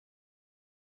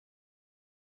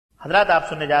حضرات آپ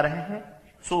سننے جا رہے ہیں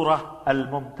سورہ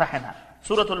الممتحنہ۔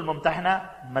 سورۃ الممتحنہ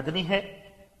مدنی ہے،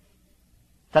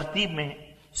 ترتیب میں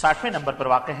 60ویں نمبر پر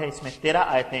واقع ہے۔ اس میں 13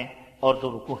 آیتیں اور 2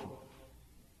 رکوع ہیں۔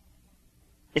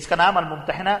 اس کا نام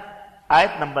الممتحنہ۔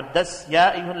 آیت نمبر 10 یا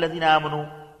ایھا الذین آمنوا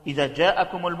اذا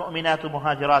جاءکم المؤمنات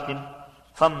مہاجرات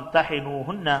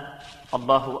فامتحنوہن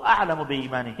اللہ اعلم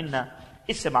بایمانہن،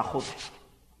 اس سے ماخوذ ہے۔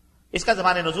 اس کا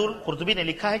زمان نزول قرطبی نے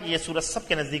لکھا ہے کہ یہ سورہ سب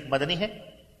کے نزدیک مدنی ہے۔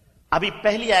 ابھی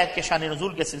پہلی آیت کے شان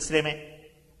نزول کے سلسلے میں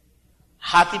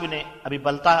حاتب نے ابی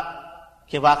بلتا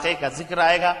کے واقعے کا ذکر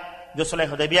آئے گا جو صلح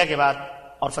حدیبیہ کے بعد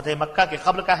اور فتح مکہ کے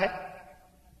قبل کا ہے۔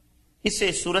 اس سے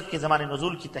اس سورت کے زمان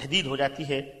نزول کی تحدید ہو جاتی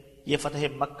ہے، یہ فتح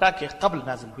مکہ کے قبل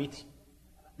نازل ہوئی تھی۔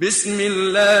 بسم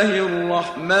اللہ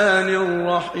الرحمن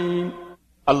الرحیم،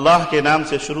 اللہ کے نام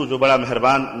سے شروع جو بڑا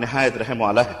مہربان نہایت رحم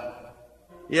والا ہے۔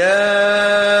 یا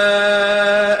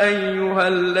ایھا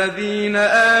الذین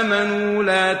آمنوا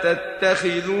لا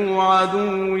تتخذوا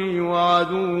عدوی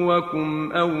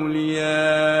وعدوکم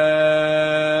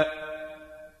اولیاء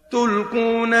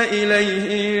تلقون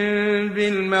إليهم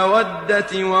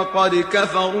بالمودة وقد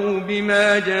كفروا بما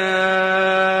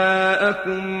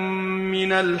جاءكم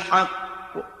من الحق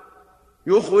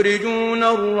يخرجون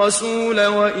الرسول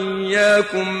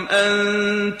وإياكم أن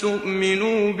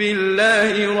تؤمنوا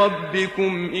بالله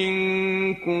ربكم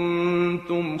إن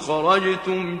كنتم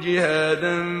خرجتم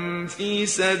جهادا في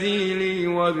سبيلي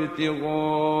وابتغاء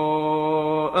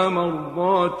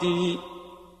مرضاتي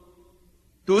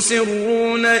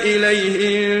تسرون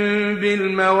إليهم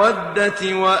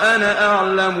بالمودة وأنا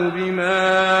أعلم بما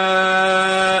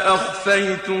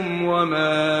أخفيتم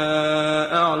وما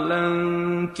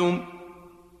أعلنتم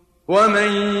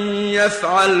ومن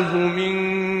يفعله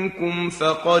منكم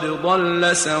فقد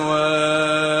ضل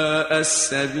سواء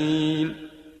السبيل۔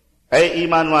 اے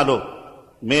ایمان والو،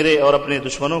 میرے اور اپنے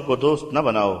دشمنوں کو دوست نہ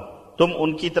بناؤ، تم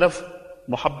ان کی طرف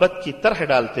محبت کی طرح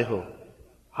ڈالتے ہو،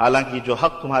 حالانکہ جو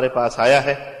حق تمہارے پاس آیا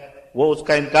ہے وہ اس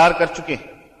کا انکار کر چکے ہیں،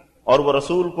 اور وہ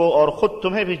رسول کو اور خود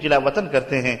تمہیں بھی جلا وطن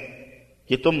کرتے ہیں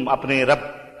کہ تم اپنے رب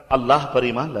اللہ پر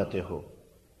ایمان لاتے ہو۔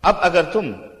 اب اگر تم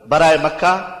برائے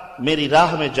مکہ میری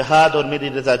راہ میں جہاد اور میری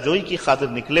رضا جوئی کی خاطر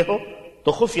نکلے ہو تو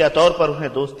خفیہ طور پر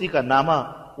انہیں دوستی کا نامہ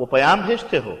وہ پیام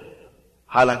بھیجتے ہو،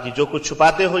 حالانکہ جو کچھ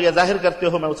چھپاتے ہو یا ظاہر کرتے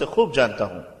ہو میں اسے خوب جانتا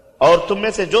ہوں، اور تم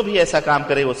میں سے جو بھی ایسا کام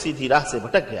کرے وہ سیدھی راہ سے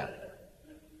بھٹک گیا۔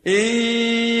 إن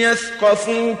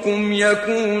يثقفوكم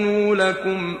يكونوا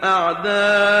لكم أعداء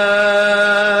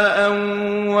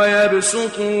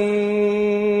ويبسطوا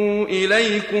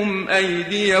إليكم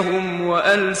أيديهم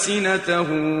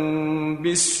وألسنتهم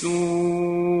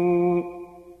بالسوء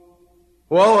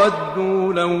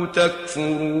وودوا لو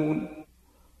تكفرون۔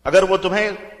 اگر وہ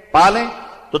تمہیں پالیں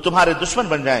تو تمہارے دشمن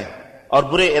بن جائیں اور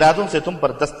برے ارادوں سے تم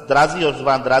پر دست درازی اور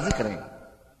زبان درازی کریں،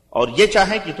 اور یہ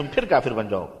چاہیں کہ تم پھر کافر بن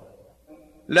جاؤ۔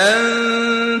 لن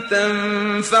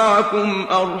تنفعكم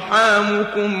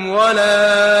أرحامكم ولا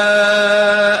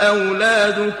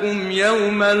أولادكم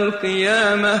يوم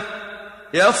القيامة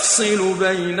يفصل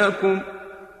بينكم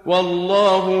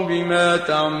والله بما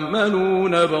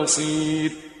تعملون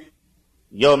بصير۔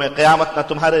 یوم قیامت نہ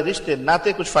تمہارے رشتے ناتے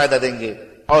کچھ فائدہ دیں گے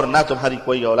اور نہ تمہاری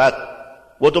کوئی اولاد،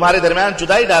 وہ تمہارے درمیان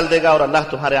جدائی ڈال دے گا اور اللہ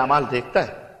تمہارے اعمال دیکھتا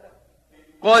ہے۔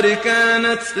 قد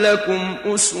كانت لكم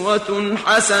أسوة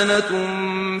حسنة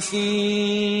في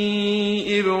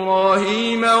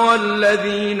إبراهيم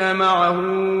والذين معه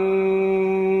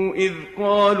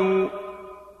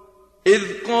إذ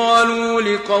قالوا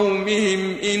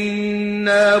لقومهم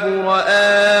إنا براء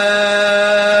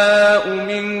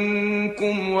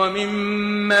منكم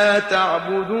ومما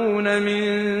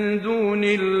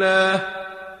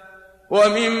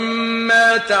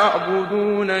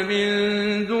تعبدون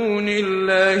من دون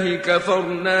الله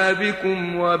كفرنا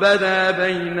بكم وبدا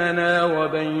بيننا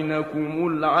وبينكم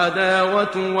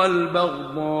العداوة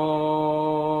والبغضاء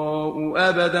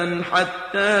أبدا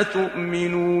حتى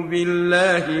تؤمنوا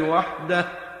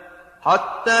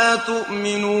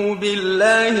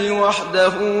بالله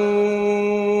وحده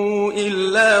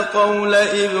إلا قول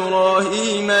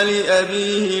إبراهيم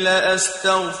لأبيه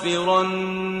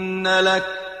لأستغفرن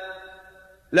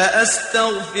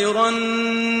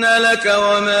لك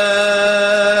وما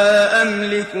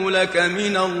أملك لك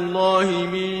من الله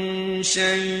من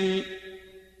شيء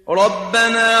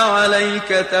ربنا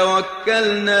عليك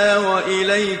توكلنا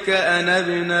وإليك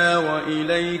أنبنا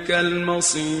وإليك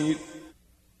المصير۔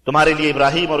 تمہارے لیے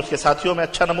ابراہیم اور اس کے ساتھیوں میں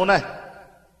اچھا نمونہ ہے،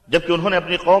 جبکہ انہوں نے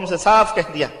اپنی قوم سے صاف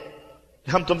کہہ دیا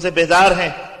کہ ہم تم سے بیزار ہیں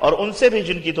اور ان سے بھی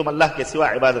جن کی تم اللہ کے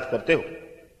سوا عبادت کرتے ہو،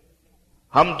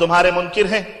 ہم تمہارے منکر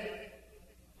ہیں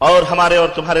اور ہمارے اور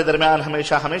تمہارے درمیان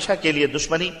ہمیشہ ہمیشہ کے لیے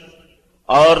دشمنی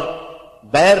اور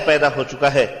بیر پیدا ہو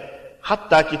چکا ہے،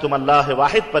 حتیٰ کہ تم اللہ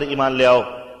واحد پر ایمان لے آؤ،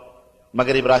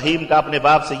 مگر ابراہیم کا اپنے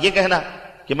باپ سے یہ کہنا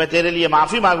کہ میں تیرے لیے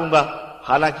معافی مانگوں گا،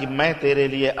 حالانکہ میں تیرے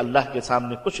لیے اللہ کے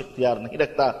سامنے کچھ اختیار نہیں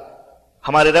رکھتا۔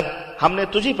 ہمارے رب، ہم نے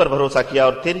تجھی پر بھروسہ کیا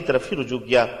اور تیری طرف ہی رجوع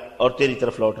کیا اور تیری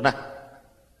طرف لوٹنا ہے۔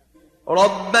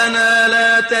 ربنا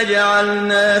لا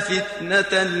تجعلنا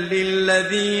فتنة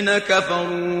للذين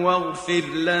كفروا واغفر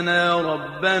لنا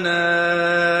ربنا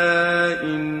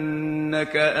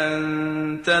إنك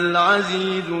أنت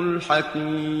العزيز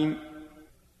الحكيم۔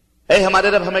 اے ہمارے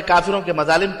رب، ہمیں کافروں کے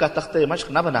مظالم کا تخت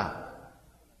مشق نہ بنا،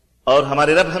 اور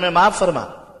ہمارے رب ہمیں معاف فرما،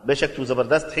 بے شک تو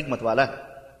زبردست حکمت والا ہے۔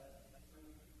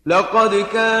 لقد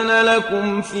كان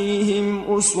لكم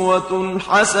فيهم أسوة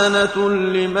حسنة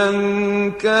لمن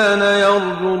كان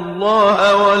يرجو الله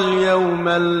واليوم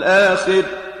الآخر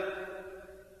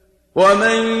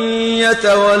ومن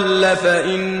يتول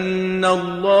فإن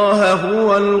الله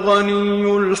هو الغني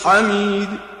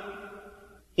الحميد۔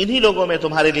 انہی لوگوں میں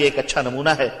تمہارے لیے ایک اچھا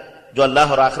نمونہ ہے جو اللہ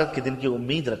اور آخرت کے دن کی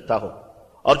امید رکھتا ہو،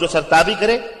 اور جو سرتابی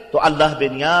کرے تو اللہ بے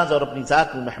نیاز اور اپنی ذات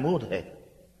میں محمود ہے۔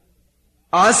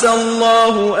 عسى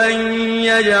الله أن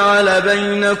يجعل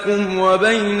بينكم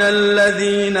وبين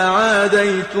الذين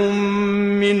عاديتم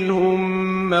منهم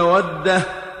مودة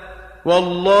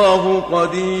والله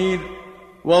قدير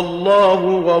والله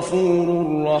غفور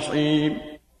رحيم۔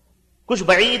 کچھ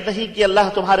بعید نہیں کہ اللہ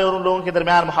تمہارے اور ان لوگوں کے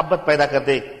درمیان محبت پیدا کر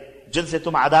دے جن سے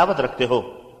تم عداوت رکھتے ہو،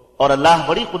 اور اللہ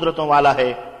بڑی قدرتوں والا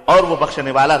ہے اور وہ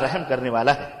بخشنے والا رحم کرنے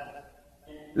والا ہے۔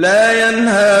 لا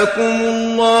ينهاكم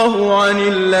الله عن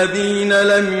الذين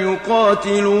لم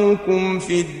يقاتلوكم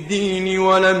في الدين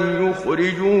ولم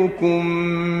يخرجوكم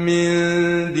من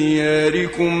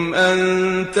دياركم أن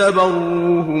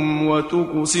تبروهم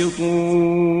وتقسطوا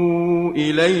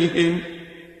إليهم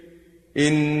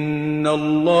إن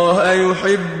الله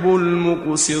يحب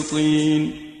المقسطين۔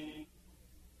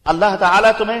 اللہ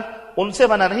تعالیٰ تمہیں ان سے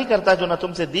منع نہیں کرتا جو نہ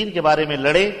تم سے دین کے بارے میں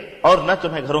لڑے اور نہ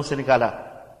تمہیں گھروں سے نکالا،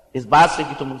 اس بات سے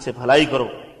کہ تم ان سے بھلائی کرو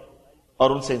اور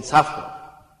ان سے انصاف کرو،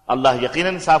 اللہ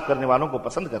یقیناً انصاف کرنے والوں کو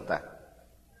پسند کرتا ہے۔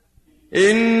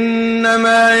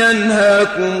 انما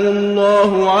ينهاكم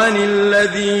الله عن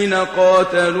الذين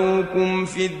قاتلوكم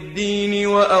في الدين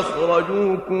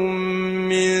وأخرجوكم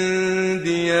من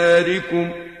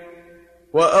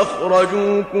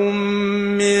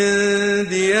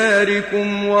دياركم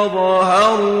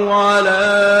وظاهروا على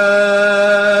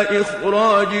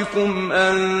إخراجكم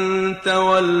أن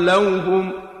تولوهم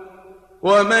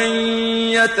ومن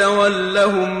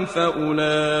يتولهم فأولئك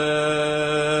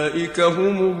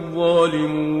هم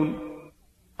الظالمون۔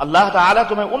 اللہ تعالیٰ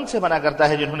تمہیں ان سے منع کرتا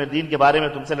ہے جنہوں نے دین کے بارے میں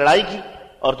تم سے لڑائی کی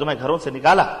اور تمہیں گھروں سے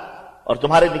نکالا اور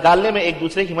تمہارے نکالنے میں ایک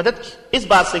دوسرے کی مدد کی، اس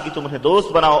بات سے کہ تم انہیں دوست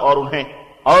بناؤ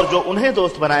اور جو انہیں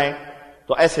دوست بنائے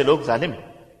تو ایسے لوگ ظالم ہیں۔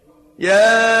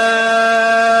 يا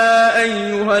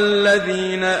أيها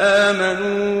الذين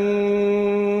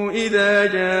آمنوا إذا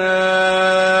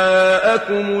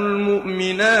جاءكم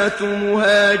المؤمنات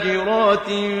مهاجرات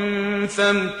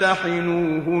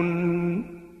فامتحنوهن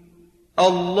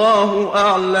الله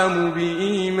أعلم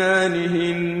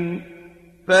بإيمانهن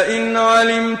فإن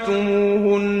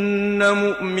علمتموهن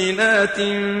مؤمنات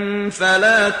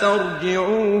فلا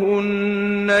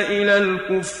ترجعوهن إلى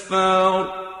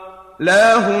الكفار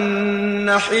لا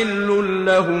هن حل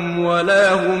لهم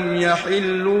ولا هم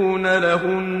يحلون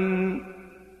لهن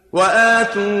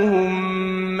وآتوهم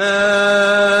ما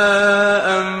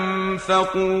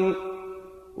أنفقوا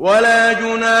ولا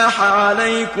جناح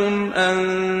عليكم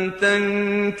أن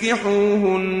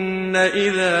تنكحوهن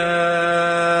إذا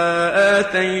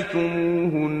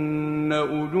آتيتموهن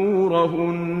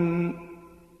أجورهن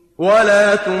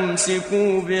ولا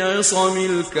تمسكوا بعصم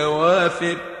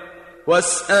الكوافر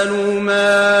واسألوا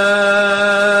ما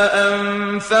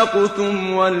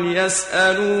أنفقتم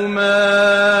وليسألوا ما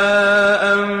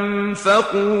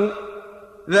أنفقوا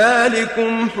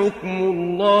ذلكم حكم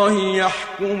الله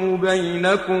يحكم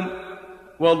بينكم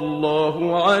والله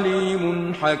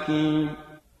عليم حكيم۔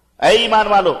 اے ایمان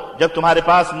والو، جب تمہارے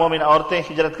پاس مومن عورتیں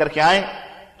ہجرت کر کے آئیں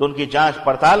تو ان کی جانچ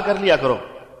پڑتال کر لیا کرو،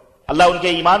 اللہ ان کے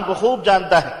ایمان کو خوب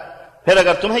جانتا ہے۔ پھر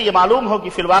اگر تمہیں یہ معلوم ہو کہ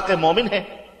فی الواقع مومن ہیں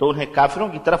تو انہیں کافروں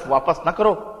کی طرف واپس نہ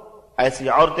کرو، ایسی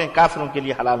عورتیں کافروں کے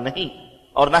لیے حلال نہیں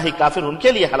اور نہ ہی کافر ان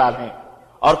کے لیے حلال ہیں،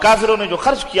 اور کافروں نے جو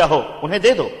خرچ کیا ہو انہیں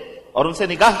دے دو، اور ان سے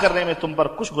نکاح کرنے میں تم پر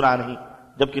کچھ گناہ نہیں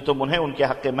جبکہ تم انہیں ان کے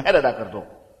حق مہر ادا کر دو،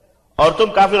 اور تم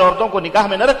کافر عورتوں کو نکاح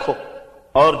میں نہ رکھو،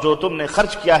 اور جو تم نے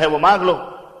خرچ کیا ہے وہ مانگ لو،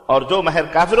 اور جو مہر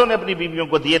کافروں نے اپنی بیویوں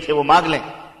کو دیے تھے وہ مانگ لیں،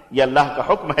 یہ اللہ کا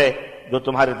حکم ہے جو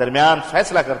تمہارے درمیان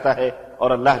فیصلہ کرتا ہے، اور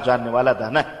اللہ جاننے والا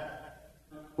دانا ہے۔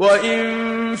 وَإِن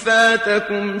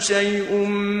فَاتَكُمْ شَيْءٌ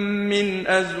مِّنْ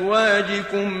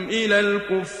أَزْوَاجِكُمْ إِلَى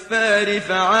الْكُفَّارِ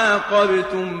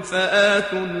فَعَاقَبْتُمْ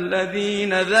فَآتُوا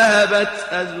الَّذِينَ ذَهَبَتْ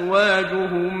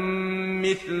أَزْوَاجُهُم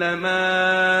مِّثْلَ مَا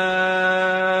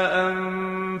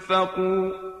أَنفَقُوا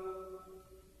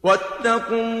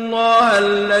وَاتَّقُوا اللَّهَ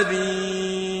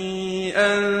الَّذِي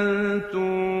أَنتُم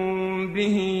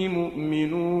بِهِ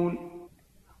مُؤْمِنُونَ۔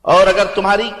 اور اگر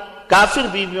تمہاری کافر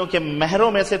بیویوں کے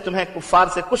مہروں میں سے تمہیں کفار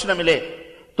سے کچھ نہ ملے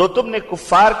تو تم نے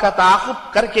کفار کا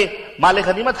تعاقب کر کے مال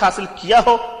غنیمت حاصل کیا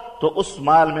ہو تو اس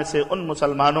مال میں سے ان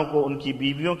مسلمانوں کو ان کی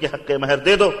بیویوں کے حق مہر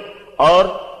دے دو اور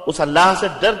اس اللہ سے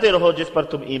ڈرتے رہو جس پر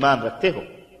تم ایمان رکھتے ہو۔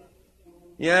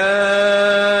 يا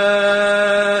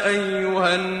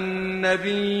أيها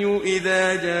النبي إذا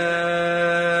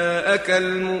جاءك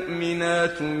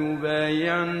المؤمنات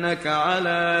يبايعنك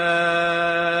على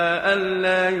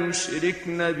ألا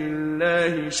يشركن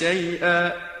بالله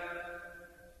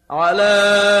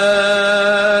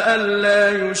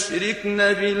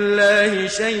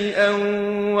شيئا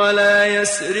ولا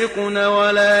يسرقن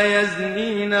ولا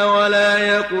يزنين ولا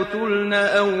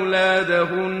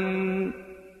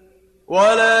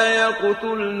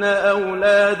يقتلن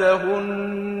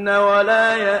أولادهن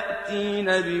ولا يأتين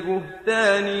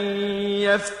ببهتان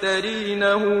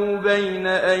يفترينه بين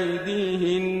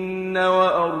أيديهن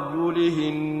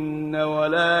وأرجلهن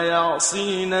ولا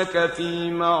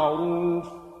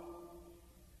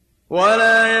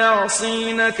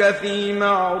يعصينك في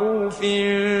معروف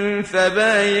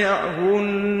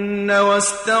فبايعهن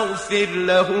واستغفر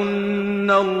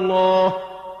لهن الله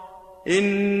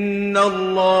ان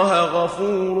اللہ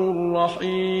غفور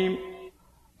رحیم۔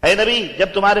 اے نبی، جب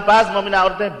تمہارے پاس مومنہ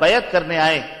عورتیں بیعت کرنے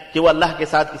آئیں کہ وہ اللہ کے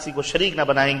ساتھ کسی کو شریک نہ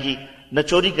بنائیں گی، نہ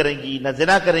چوری کریں گی، نہ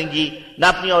زنا کریں گی، نہ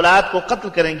اپنی اولاد کو قتل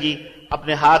کریں گی،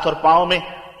 اپنے ہاتھ اور پاؤں میں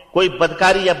کوئی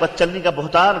بدکاری یا بدچلنی کا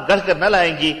بہتان گڑھ کر نہ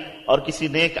لائیں گی اور کسی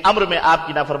نیک امر میں آپ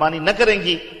کی نافرمانی نہ کریں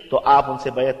گی تو آپ ان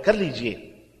سے بیعت کر لیجئے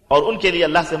اور ان کے لیے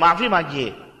اللہ سے معافی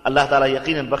مانگیے، اللہ تعالیٰ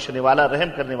یقیناً بخشنے والا رحم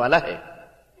کرنے والا ہے۔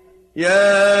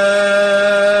 يا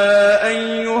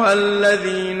أيها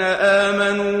الذين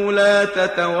آمنوا لا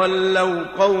تتولوا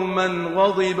قوما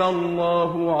غضب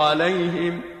الله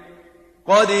عليهم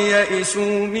قد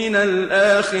يئسوا من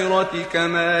الآخرة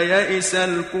كما يئس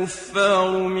الكفار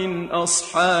من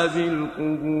أصحاب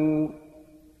القبور۔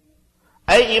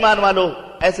 اے ایمان والو،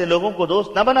 ایسے لوگوں کو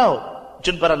دوست نہ بناؤ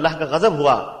جن پر اللہ کا غضب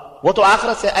ہوا، وہ تو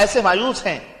آخرت سے ایسے مایوس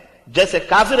ہیں جیسے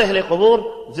کافر اہل قبور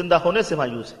زندہ ہونے سے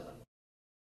مایوس ہیں۔